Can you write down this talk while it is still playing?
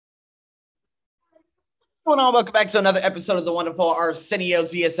What's going on? Welcome back to another episode of the wonderful Arsenio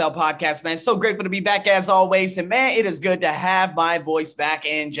ZSL podcast, man. So grateful to be back as always. And man, it is good to have my voice back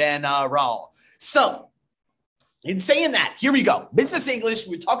in general. So, in saying that, here we go. Business English,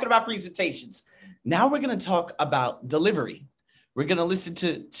 we're talking about presentations. Now we're going to talk about delivery. We're going to listen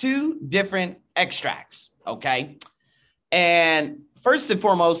to two different extracts, okay? And first and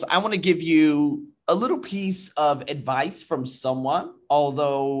foremost, I want to give you a little piece of advice from someone,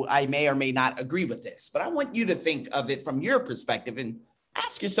 although I may or may not agree with this, but I want you to think of it from your perspective and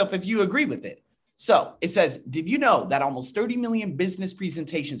ask yourself if you agree with it. So it says, did you know that almost 30 million business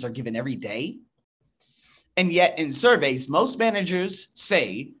presentations are given every day? And yet in surveys, most managers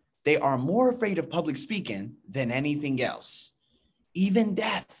say they are more afraid of public speaking than anything else, even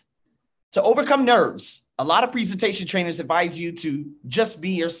death. To overcome nerves, a lot of presentation trainers advise you to just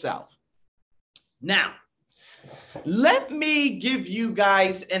be yourself. Now, let me give you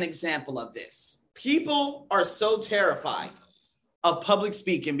guys an example of this. People are so terrified of public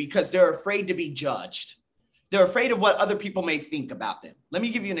speaking because they're afraid to be judged. They're afraid of what other people may think about them. Let me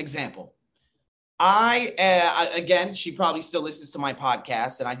give you an example. Again, she probably still listens to my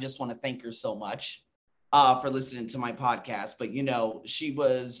podcast, and I just want to thank her so much for listening to my podcast. But, you know, she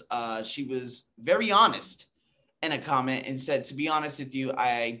was very honest in a comment and said, to be honest with you,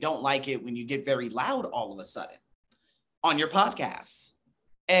 I don't like it when you get very loud all of a sudden on your podcast.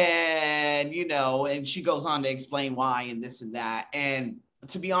 And, you know, and she goes on to explain why and this and that. And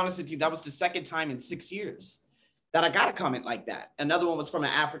to be honest with you, that was the second time in 6 years that I got a comment like that. Another one was from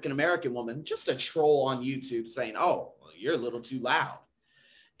an African-American woman, just a troll on YouTube saying, oh, well, you're a little too loud.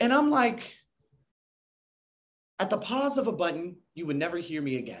 And I'm like, at the pause of a button, you would never hear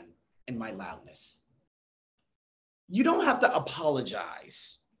me again in my loudness. You don't have to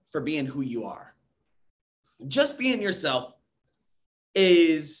apologize for being who you are. Just being yourself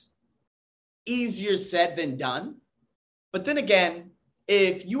is easier said than done. But then again,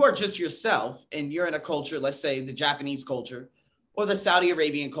 if you are just yourself and you're in a culture, let's say the Japanese culture or the Saudi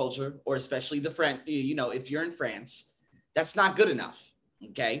Arabian culture, or especially the French, you know, if you're in France, that's not good enough.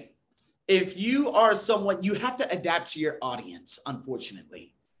 Okay. If you are someone, you have to adapt to your audience,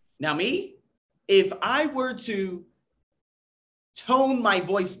 unfortunately. Now, me, if I were to tone my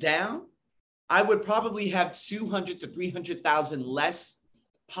voice down, I would probably have 200 to 300,000 less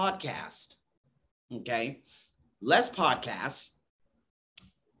podcasts, okay? Less podcasts,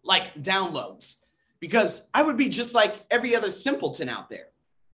 like downloads, because I would be just like every other simpleton out there.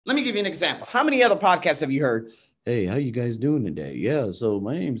 Let me give you an example. How many other podcasts have you heard? Hey, how you guys doing today? Yeah, so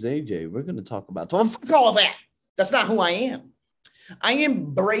my name's AJ. We're going to talk about, well, fuck all that. That's not who I am. I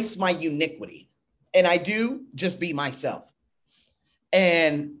embrace my uniquity, and I do just be myself.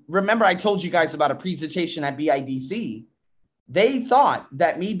 And remember, I told you guys about a presentation at BIDC. They thought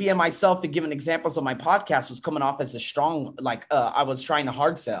that me being myself and giving examples of my podcast was coming off as a strong, I was trying to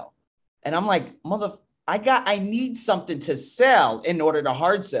hard sell. And I'm like, I need something to sell in order to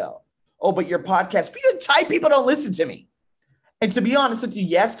hard sell. Oh, but your podcast, Thai people don't listen to me. And to be honest with you,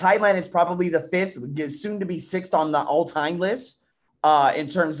 yes, Thailand is probably the fifth, soon to be sixth on the all-time list in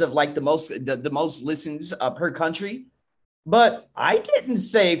terms of like the most listens per country. But I didn't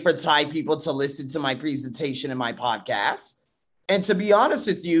say for Thai people to listen to my presentation and my podcast. And to be honest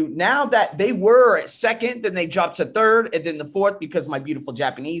with you, now that they were at second, then they dropped to third, and then the fourth because my beautiful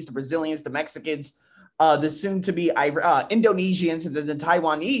Japanese, the Brazilians, the Mexicans, the soon-to-be Indonesians, and then the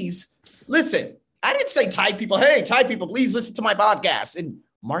Taiwanese. Listen, I didn't say Thai people, hey, Thai people, please listen to my podcast. And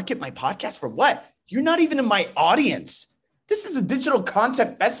market my podcast for what? You're not even in my audience. This is a digital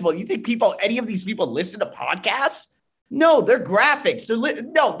content festival. You think any of these people listen to podcasts? No, they're graphics.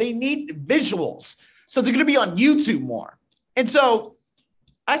 They need visuals. So they're going to be on YouTube more. And so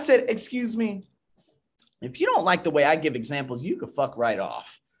I said, excuse me, if you don't like the way I give examples, you can fuck right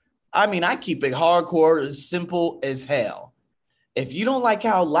off. I mean, I keep it hardcore, as simple as hell. If you don't like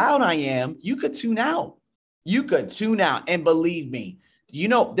how loud I am, you could tune out. You could tune out. And believe me, you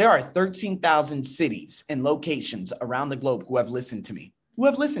know, there are 13,000 cities and locations around the globe who have listened to me.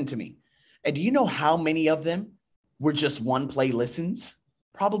 And do you know how many of them were just one play listens?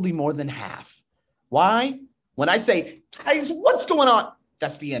 Probably more than half. Why? When I say, guys, what's going on?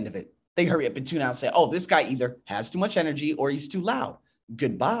 That's the end of it. They hurry up and tune out and say, oh, this guy either has too much energy or he's too loud.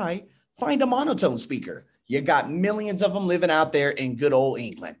 Goodbye. Find a monotone speaker. You got millions of them living out there in good old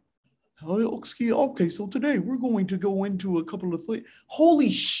England. Okay, so today we're going to go into a couple of things.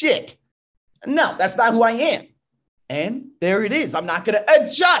 Holy shit. No, that's not who I am. And there it is. I'm not going to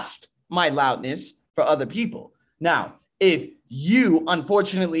adjust my loudness for other people. Now, if you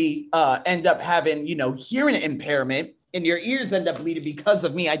unfortunately end up having, hearing impairment and your ears end up bleeding because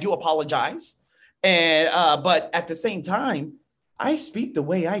of me, I do apologize. And but at the same time, I speak the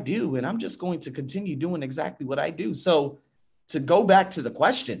way I do, and I'm just going to continue doing exactly what I do. So to go back to the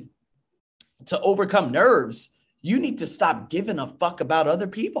question, to overcome nerves, you need to stop giving a fuck about other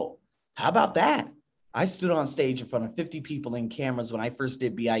people. How about that? I stood on stage in front of 50 people in cameras when I first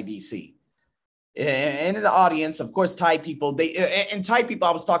did BIDC. And in the audience, of course, Thai people, Thai people,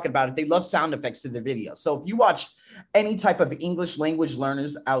 I was talking about it, they love sound effects to their videos. So if you watch any type of English language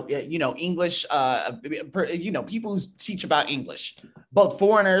learners out, English, people who teach about English, both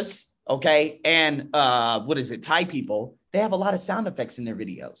foreigners, okay, and Thai people, they have a lot of sound effects in their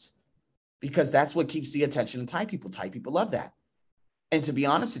videos because that's what keeps the attention of Thai people. Thai people love that. And to be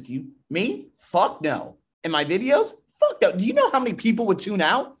honest with you, me, fuck no. In my videos, fuck no. Do you know how many people would tune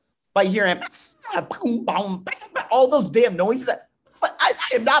out by hearing all those damn noises? I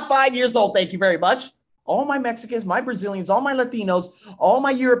am not 5 years old, thank you very much. All my Mexicans, my Brazilians, all my Latinos, all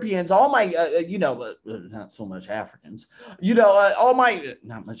my Europeans, all my, not so much Africans, all my,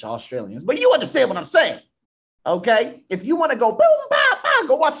 not much Australians, but you understand what I'm saying, okay? If you want to go, boom, bah, bah,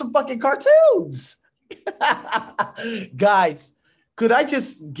 go watch some fucking cartoons. Guys, could I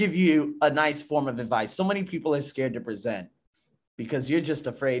just give you a nice form of advice? So many people are scared to present because you're just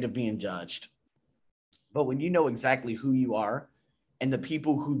afraid of being judged. But when you know exactly who you are, and the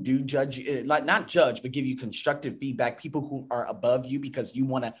people who do judge, like not judge, but give you constructive feedback, people who are above you because you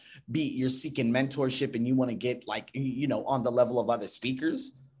want to you're seeking mentorship and you want to get on the level of other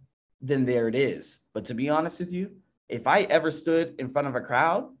speakers, then there it is. But to be honest with you, if I ever stood in front of a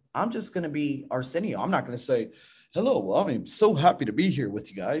crowd, I'm just going to be Arsenio. I'm not going to say, hello, well, I'm so happy to be here with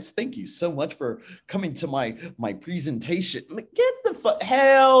you guys. Thank you so much for coming to my presentation. Get the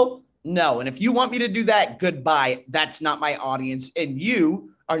hell no. And if you want me to do that, goodbye. That's not my audience. And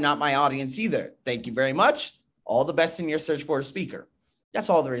you are not my audience either. Thank you very much. All the best in your search for a speaker. That's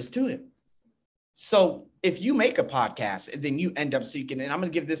all there is to it. So if you make a podcast and then you end up seeking, and I'm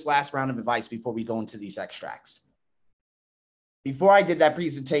going to give this last round of advice before we go into these extracts. Before I did that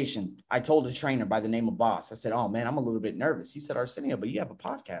presentation, I told a trainer by the name of Boss, I said, oh man, I'm a little bit nervous. He said, Arsenio, but you have a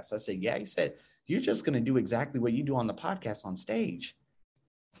podcast. I said, yeah. He said, you're just going to do exactly what you do on the podcast on stage.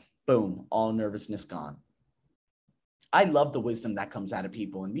 Boom, all nervousness gone. I love the wisdom that comes out of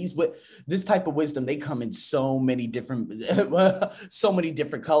people. And this type of wisdom, they come in so many different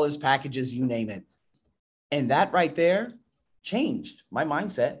colors, packages, you name it. And that right there changed my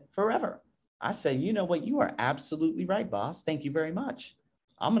mindset forever. I said, you know what? You are absolutely right, boss. Thank you very much.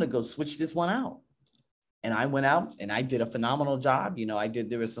 I'm going to go switch this one out. And I went out and I did a phenomenal job.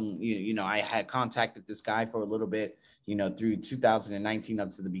 There was some, I had contacted this guy for a little bit, through 2019 up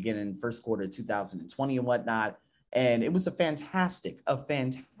to the beginning, first quarter of 2020 and whatnot. And it was a fantastic, a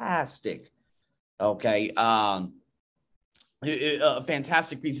fantastic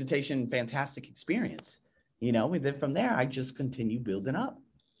presentation, fantastic experience, and then from there, I just continued building up.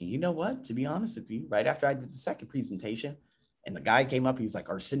 And you know what, to be honest with you, right after I did the second presentation, and the guy came up, he was like,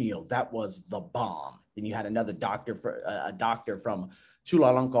 Arsenio, that was the bomb. Then you had another doctor from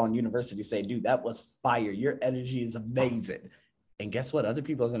Chulalongkorn University say, dude, that was fire. Your energy is amazing. And guess what? Other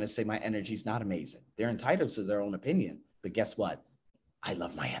people are going to say my energy is not amazing. They're entitled to their own opinion. But guess what? I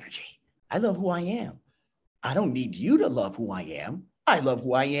love my energy. I love who I am. I don't need you to love who I am. I love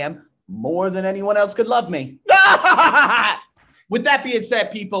who I am more than anyone else could love me. With that being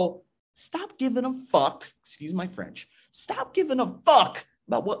said, people, stop giving a fuck. Excuse my French. Stop giving a fuck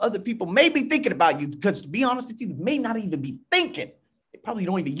about what other people may be thinking about you. Because to be honest with you, they may not even be thinking. They probably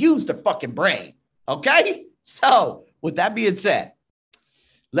don't even use their fucking brain. Okay? So with that being said,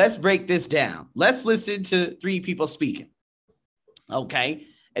 let's break this down. Let's listen to three people speaking. Okay?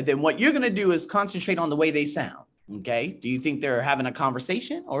 And then what you're going to do is concentrate on the way they sound. Okay? Do you think they're having a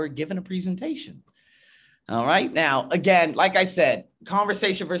conversation or giving a presentation? All right. Now, again, like I said,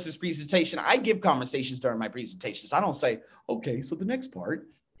 conversation versus presentation. I give conversations during my presentations. I don't say, okay, so the next part,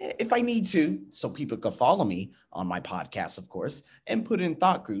 if I need to, so people can follow me on my podcast, of course, and put in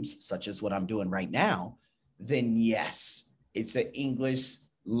thought groups such as what I'm doing right now, then yes, it's an English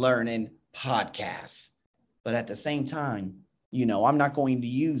learning podcast. But at the same time, I'm not going to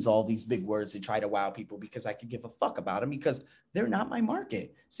use all these big words to try to wow people because I could give a fuck about them because they're not my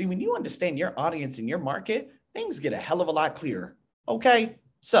market. See, when you understand your audience and your market, things get a hell of a lot clearer. Okay.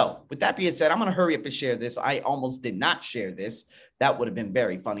 So with that being said, I'm going to hurry up and share this. I almost did not share this. That would have been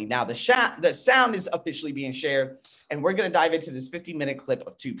very funny. Now the sound is officially being shared and we're going to dive into this 50-minute clip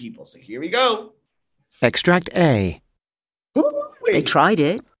of two people. So here we go. Extract A. They tried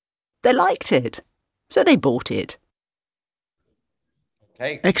it. They liked it. So they bought it.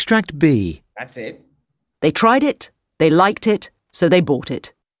 Okay. Extract B. That's it. They tried it. They liked it. So they bought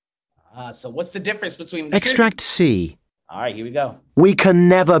it. So what's the difference between the Extract two? C. All right, here we go. We can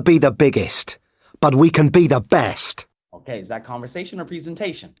never be the biggest, but we can be the best. Okay, is that conversation or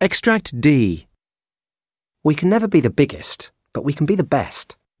presentation? Extract D. We can never be the biggest, but we can be the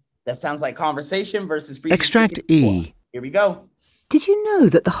best. That sounds like conversation versus presentation. Extract E. Here we go. Did you know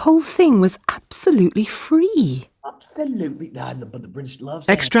that the whole thing was absolutely free? Absolutely. But the British love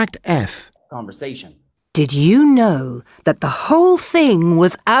saying Extract F. conversation. Did you know that the whole thing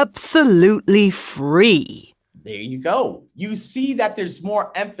was absolutely free? There you go. You see that there's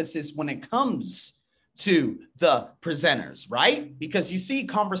more emphasis when it comes to the presenters, right? Because you see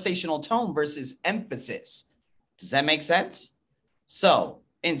conversational tone versus emphasis. Does that make sense? So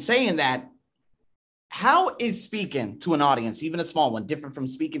in saying that, how is speaking to an audience, even a small one, different from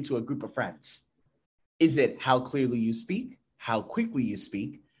speaking to a group of friends? Is it how clearly you speak, how quickly you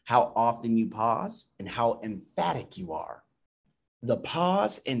speak, how often you pause, and how emphatic you are? The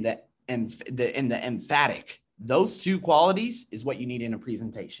pause and the emphatic, those two qualities is what you need in a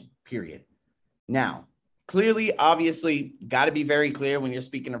presentation, period. Now, clearly, obviously, got to be very clear when you're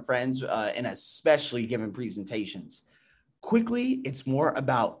speaking to friends and especially giving presentations. Quickly, it's more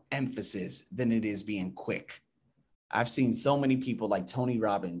about emphasis than it is being quick. I've seen so many people like Tony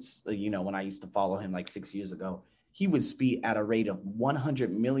Robbins, when I used to follow him like 6 years ago, he would speak at a rate of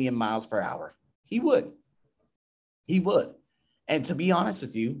 100 million miles per hour. He would. And to be honest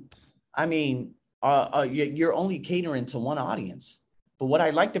with you, I mean, you're only catering to one audience. But what I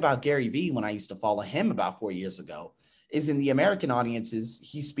liked about Gary Vee when I used to follow him about 4 years ago is in the American audiences,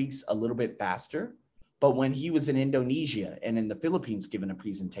 he speaks a little bit faster. But when he was in Indonesia and in the Philippines giving a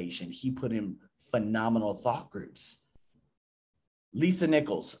presentation, he put in phenomenal thought groups. Lisa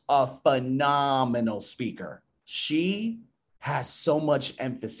Nichols, a phenomenal speaker. She has so much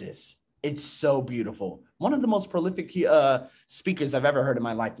emphasis. It's so beautiful. One of the most prolific speakers I've ever heard in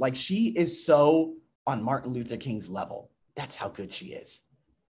my life. Like, she is so on Martin Luther King's level. That's how good she is.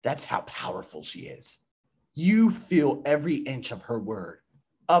 That's how powerful she is. You feel every inch of her word.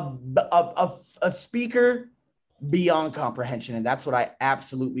 A speaker beyond comprehension. And that's what I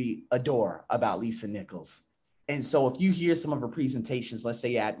absolutely adore about Lisa Nichols. And so if you hear some of her presentations, let's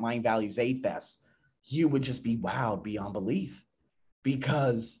say at Mind Values A-Fest, you would just be wowed beyond belief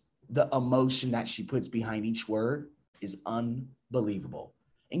because the emotion that she puts behind each word is unbelievable.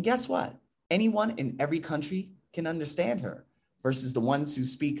 And guess what? Anyone in every country can understand her versus the ones who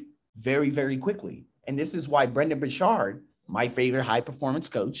speak very, very quickly. And this is why Brendan Burchard, my favorite high performance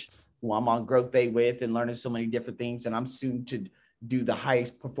coach, who I'm on Growth Day with and learning so many different things. And I'm soon to do the high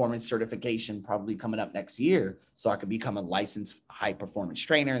performance certification, probably coming up next year, so I can become a licensed high performance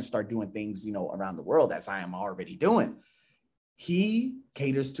trainer and start doing things, around the world as I am already doing. He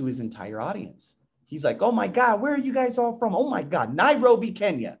caters to his entire audience. He's like, oh my God, where are you guys all from? Oh my God, Nairobi,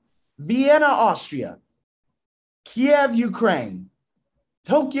 Kenya, Vienna, Austria, Kiev, Ukraine,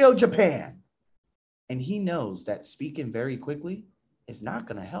 Tokyo, Japan. And he knows that speaking very quickly is not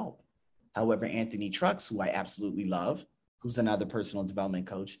going to help. However, Anthony Trucks, who I absolutely love, who's another personal development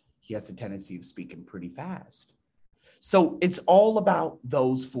coach, he has a tendency of speaking pretty fast. So it's all about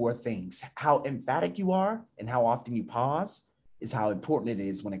those four things. How emphatic you are and how often you pause is how important it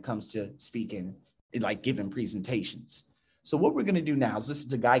is when it comes to speaking, like giving presentations. So what we're going to do now is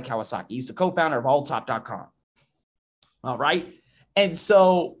listen to Guy Kawasaki. He's the co-founder of alltop.com. All right. And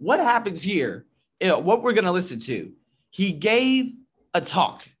so what happens here, what we're going to listen to, he gave a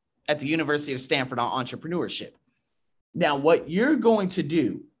talk at the University of Stanford on entrepreneurship. Now, what you're going to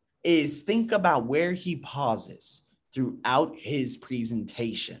do is think about where he pauses throughout his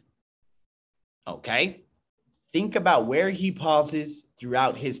presentation. Okay? Think about where he pauses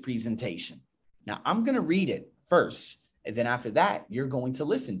throughout his presentation. Now, I'm going to read it first, and then after that, you're going to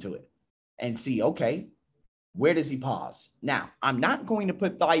listen to it and see, okay, where does he pause? Now, I'm not going to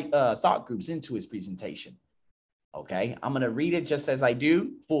put thought groups into his presentation. Okay? I'm going to read it just as I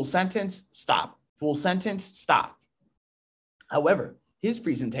do. Full sentence, stop. Full sentence, stop. However, his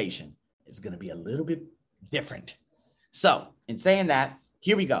presentation is going to be a little bit different. So in saying that,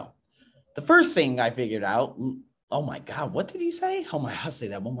 here we go. The first thing I figured out, oh my God, what did he say? Oh my, I'll say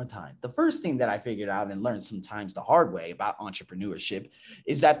that one more time. The first thing that I figured out and learned sometimes the hard way about entrepreneurship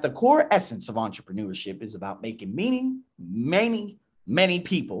is that the core essence of entrepreneurship is about making meaning. Many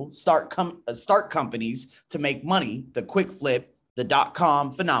people start companies to make money, the quick flip, the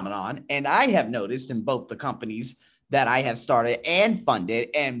 .com phenomenon. And I have noticed in both the companies that I have started and funded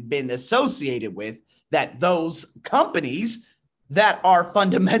and been associated with, that those companies that are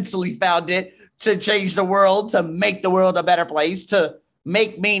fundamentally founded to change the world, to make the world a better place, to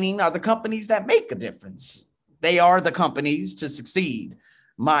make meaning, are the companies that make a difference. They are the companies to succeed.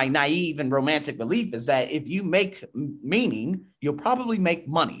 my naive and romantic belief is that if you make meaning, you'll probably make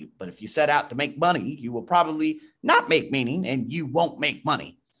money. But if you set out to make money, you will probably not make meaning and you won't make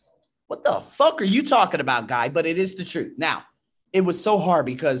money. What the fuck are you talking about, guy? But it is the truth. Now, it was so hard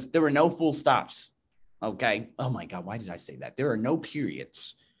because there were no full stops. Okay. Oh my God. Why did I say that? There are no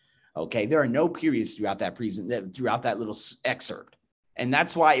periods. Okay. There are no periods throughout that throughout that little excerpt. And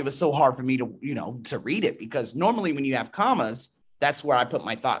that's why it was so hard for me to read it, because normally when you have commas, that's where I put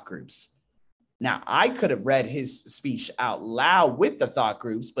my thought groups. Now, I could have read his speech out loud with the thought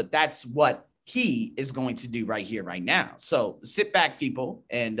groups, but that's what he is going to do right here, right now. So sit back, people,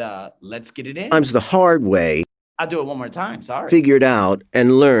 and let's get it in. Sometimes the hard way. I'll do it one more time. Sorry. Figured out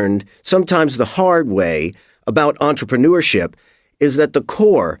and learned sometimes the hard way about entrepreneurship is that the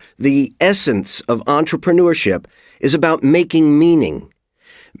core, the essence of entrepreneurship is about making meaning.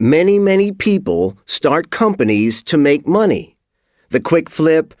 Many, many people start companies to make money. The quick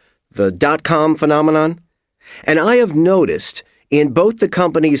flip, the dot-com phenomenon. And I have noticed in both the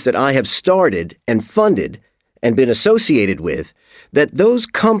companies that I have started and funded and been associated with, that those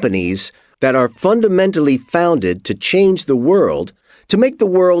companies that are fundamentally founded to change the world, to make the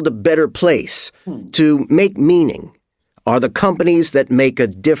world a better place, to make meaning, are the companies that make a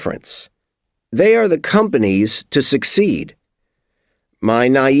difference. They are the companies to succeed. My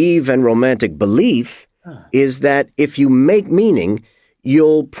naive and romantic belief is that if you make meaning,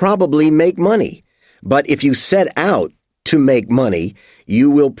 you'll probably make money. But if you set out to make money,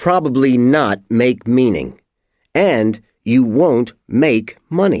 you will probably not make meaning. And you won't make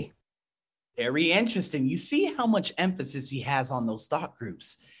money. Very interesting. You see how much emphasis he has on those thought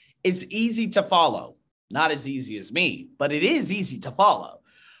groups. It's easy to follow. Not as easy as me, but it is easy to follow.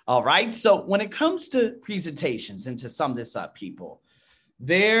 All right. So when it comes to presentations, and to sum this up, people,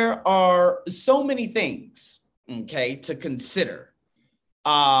 there are so many things, okay, to consider.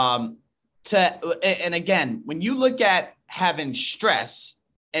 And again, when you look at having stress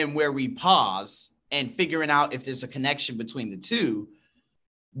and where we pause and figuring out if there's a connection between the two,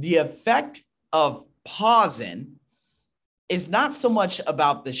 the effect of pausing is not so much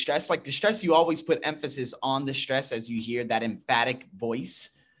about the stress. Like the stress, you always put emphasis on the stress as you hear that emphatic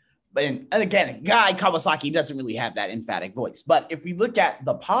voice. And again, Guy Kawasaki doesn't really have that emphatic voice. But if we look at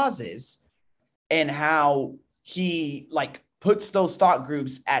the pauses and how he puts those thought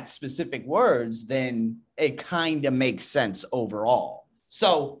groups at specific words, then it kind of makes sense overall.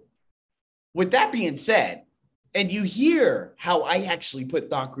 So with that being said, and you hear how I actually put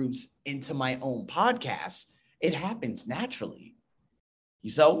thought groups into my own podcast, it happens naturally.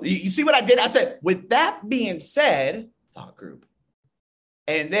 So you see what I did? I said, with that being said, thought group.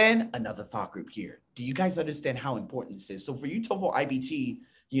 And then another thought group here. Do you guys understand how important this is? So for you TOEFL IBT,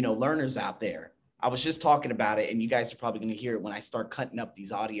 learners out there, I was just talking about it, and you guys are probably going to hear it when I start cutting up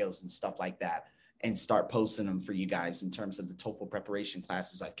these audios and stuff like that and start posting them for you guys in terms of the TOEFL preparation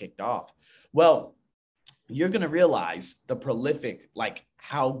classes I've kicked off. Well, you're going to realize the prolific,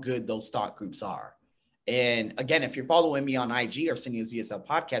 how good those thought groups are. And again, if you're following me on IG or Arsenio's ESL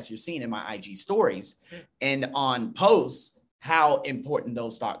podcast, you're seeing in my IG stories and on posts how important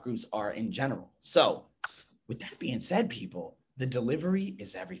those thought groups are in general. So with that being said, people, the delivery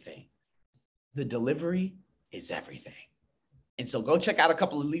is everything. The delivery is everything. And so go check out a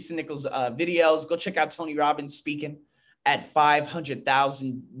couple of Lisa Nichols videos. Go check out Tony Robbins speaking at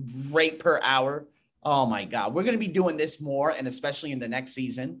 500,000 rate per hour. Oh my God. We're going to be doing this more, and especially in the next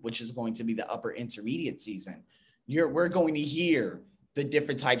season, which is going to be the upper intermediate season. We're going to hear the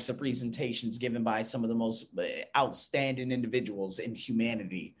different types of presentations given by some of the most outstanding individuals in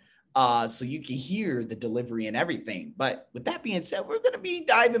humanity. So you can hear the delivery and everything. But with that being said, we're going to be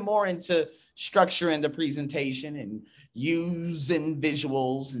diving more into structuring the presentation and using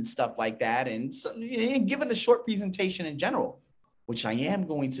visuals and stuff like that. And giving a short presentation in general, which I am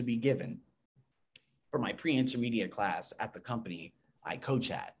going to be given for my pre-intermediate class at the company I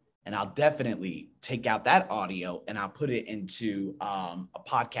coach at. And I'll definitely take out that audio and I'll put it into a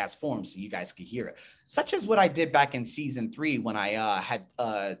podcast form so you guys can hear it. Such as what I did back in season 3 when I had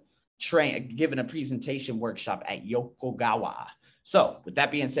given a presentation workshop at Yokogawa. So with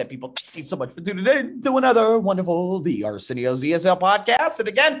that being said, people, thank you so much for tuning in to another wonderful The Arsenio's ESL podcast. And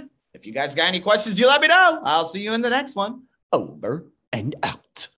again, if you guys got any questions, you let me know. I'll see you in the next one. Over and out.